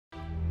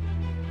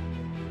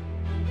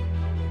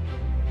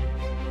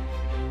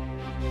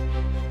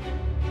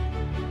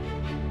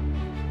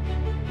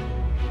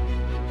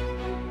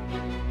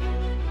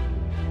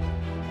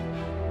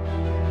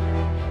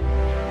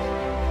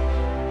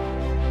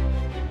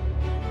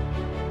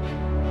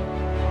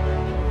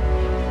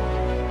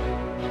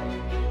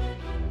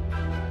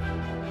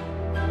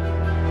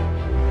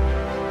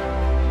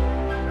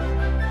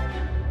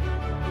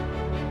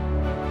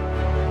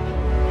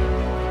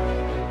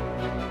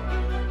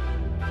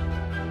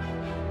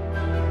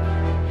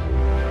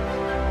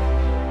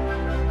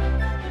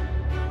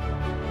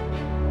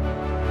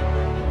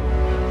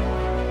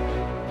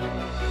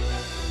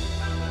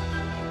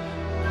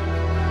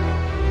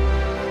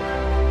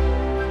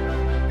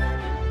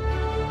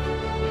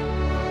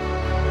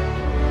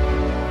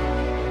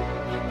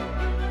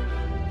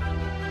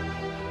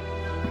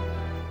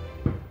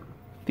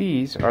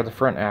These are the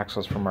front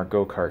axles from our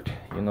go-kart.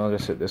 You'll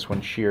notice that this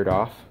one sheared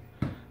off.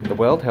 The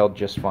weld held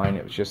just fine.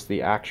 It was just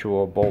the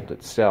actual bolt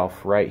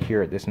itself right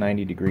here at this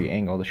 90-degree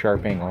angle, the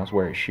sharp angle, is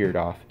where it sheared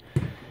off.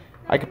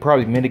 I could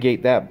probably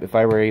mitigate that if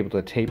I were able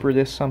to taper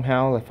this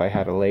somehow, if I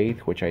had a lathe,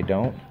 which I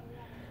don't.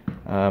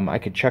 I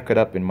could chuck it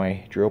up in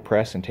my drill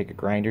press and take a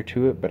grinder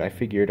to it, but I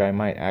figured I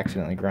might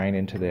accidentally grind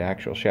into the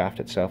actual shaft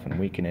itself and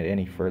weaken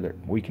it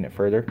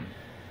further.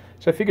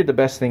 So I figured the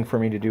best thing for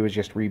me to do is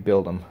just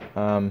rebuild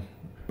them.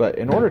 But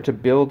in order to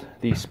build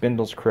these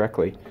spindles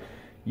correctly,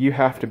 you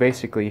have to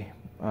basically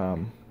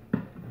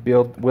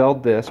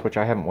weld this, which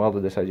I haven't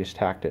welded this, I just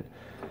tacked it,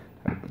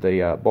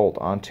 the bolt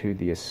onto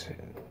this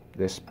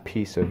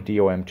piece of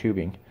DOM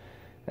tubing,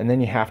 and then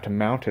you have to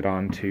mount it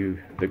onto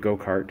the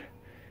go-kart,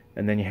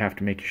 and then you have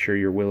to make sure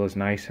your wheel is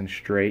nice and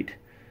straight,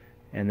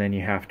 and then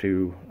you have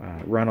to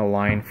run a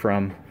line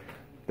from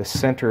the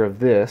center of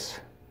this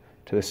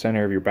to the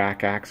center of your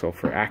back axle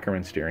for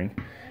Ackerman steering,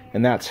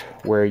 and that's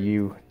where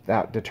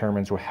that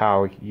determines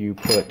how you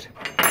put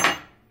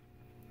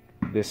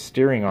this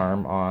steering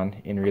arm on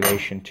in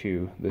relation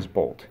to this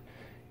bolt.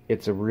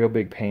 It's a real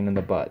big pain in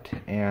the butt,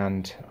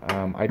 and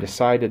I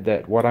decided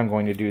that what I'm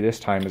going to do this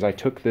time is I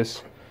took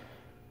this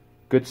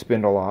good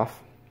spindle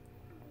off,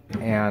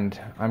 and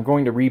I'm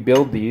going to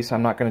rebuild these.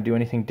 I'm not going to do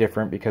anything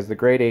different because the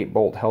grade 8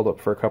 bolt held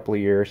up for a couple of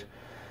years,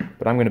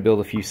 but I'm going to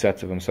build a few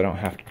sets of them so I don't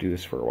have to do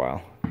this for a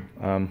while.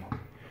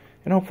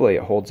 And hopefully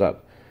it holds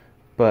up.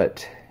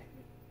 But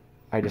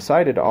I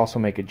decided to also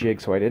make a jig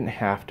so I didn't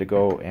have to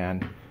go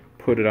and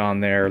put it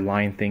on there,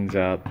 line things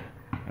up,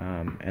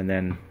 and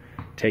then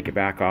take it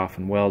back off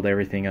and weld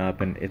everything up,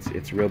 and it's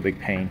a real big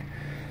pain.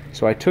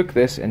 So I took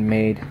this and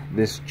made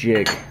this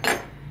jig.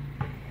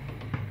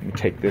 Let me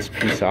take this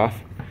piece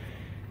off.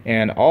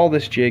 And all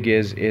this jig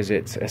is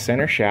it's a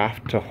center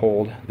shaft to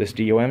hold this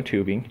DOM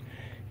tubing.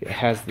 It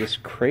has this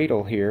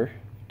cradle here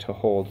to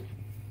hold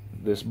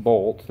this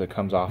bolt that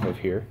comes off of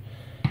here.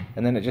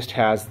 And then it just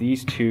has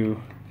these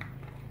two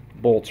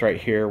bolts right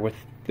here with,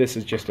 this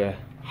is just a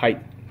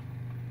height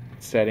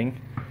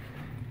setting.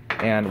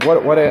 And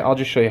I'll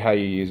just show you how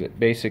you use it.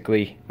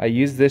 Basically, I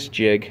use this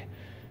jig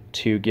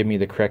to give me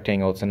the correct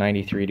angle. It's a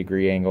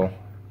 93-degree angle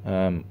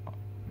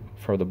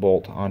for the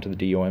bolt onto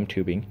the DOM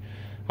tubing.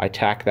 I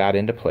tack that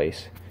into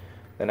place.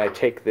 Then I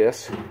take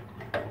this,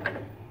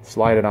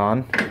 slide it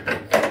on,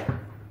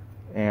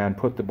 and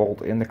put the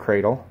bolt in the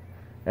cradle.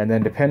 And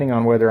then depending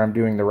on whether I'm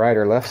doing the right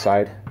or left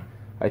side,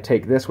 I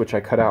take this, which I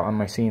cut out on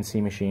my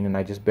CNC machine, and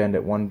I just bend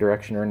it one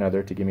direction or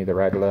another to give me the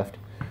right or left.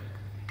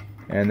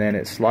 And then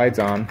it slides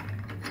on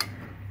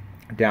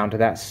down to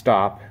that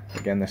stop,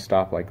 again the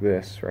stop like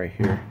this right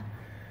here,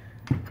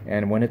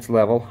 and when it's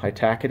level I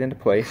tack it into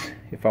place.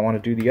 If I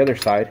want to do the other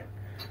side,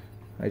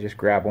 I just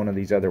grab one of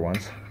these other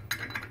ones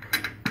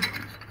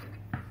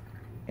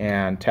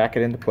and tack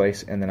it into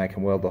place, and then I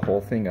can weld the whole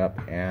thing up,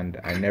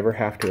 and I never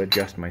have to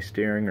adjust my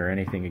steering or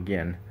anything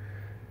again,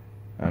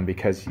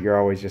 because you're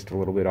always just a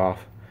little bit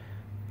off.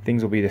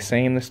 Things will be the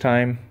same this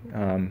time,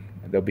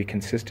 they'll be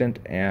consistent,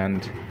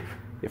 and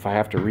if I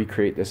have to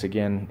recreate this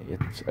again,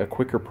 it's a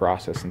quicker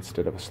process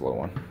instead of a slow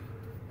one.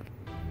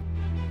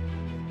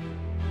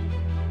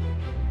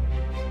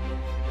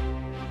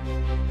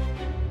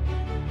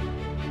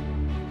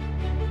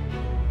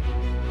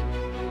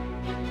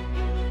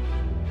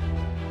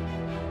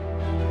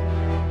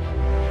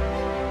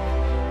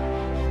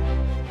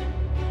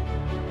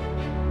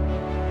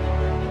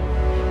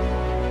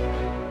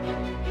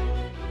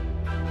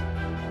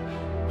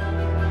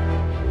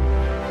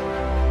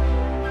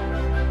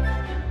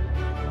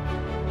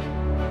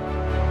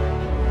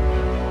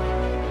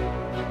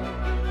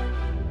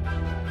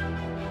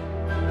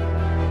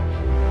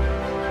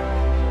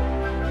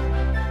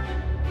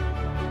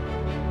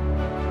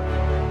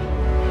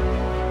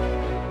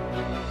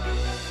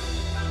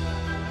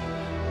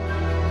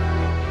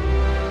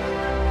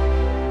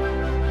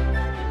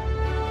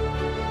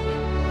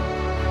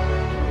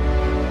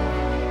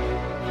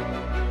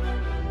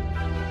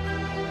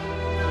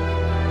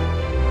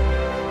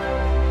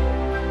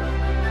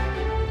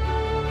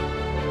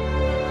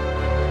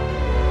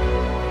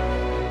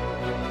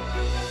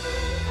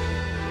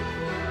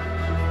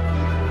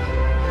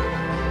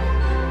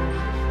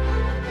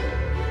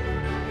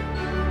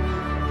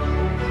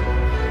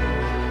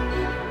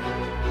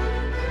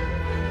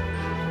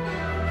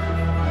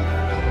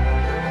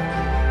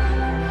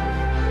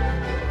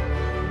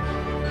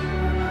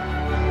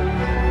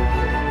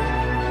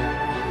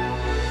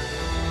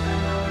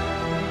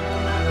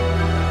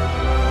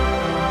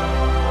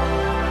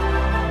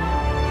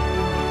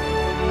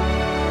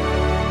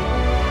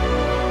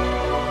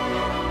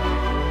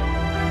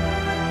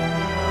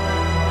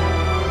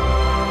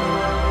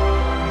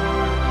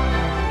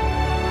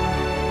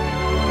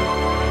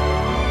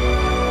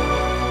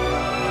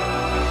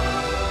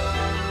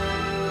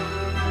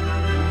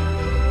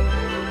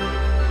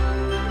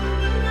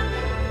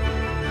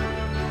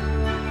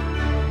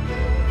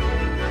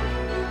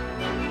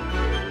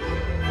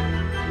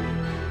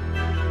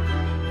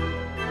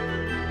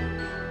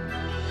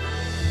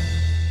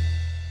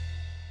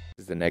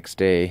 the next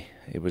day.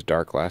 It was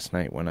dark last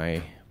night when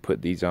I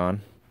put these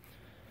on.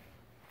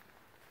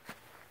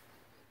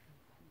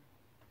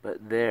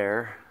 But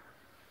there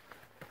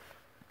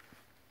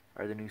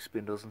are the new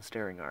spindles and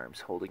steering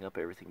arms, holding up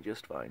everything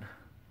just fine.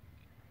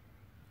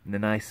 And the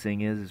nice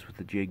thing is with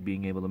the jig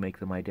being able to make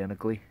them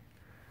identically,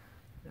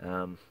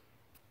 I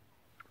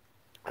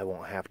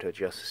won't have to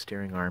adjust the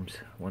steering arms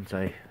once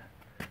I've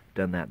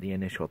done that the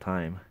initial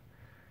time.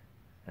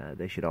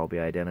 They should all be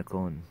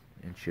identical and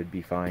should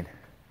be fine.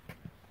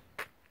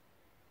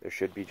 There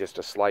should be just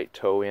a slight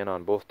toe in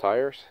on both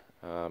tires,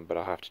 but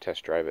I'll have to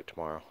test drive it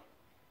tomorrow.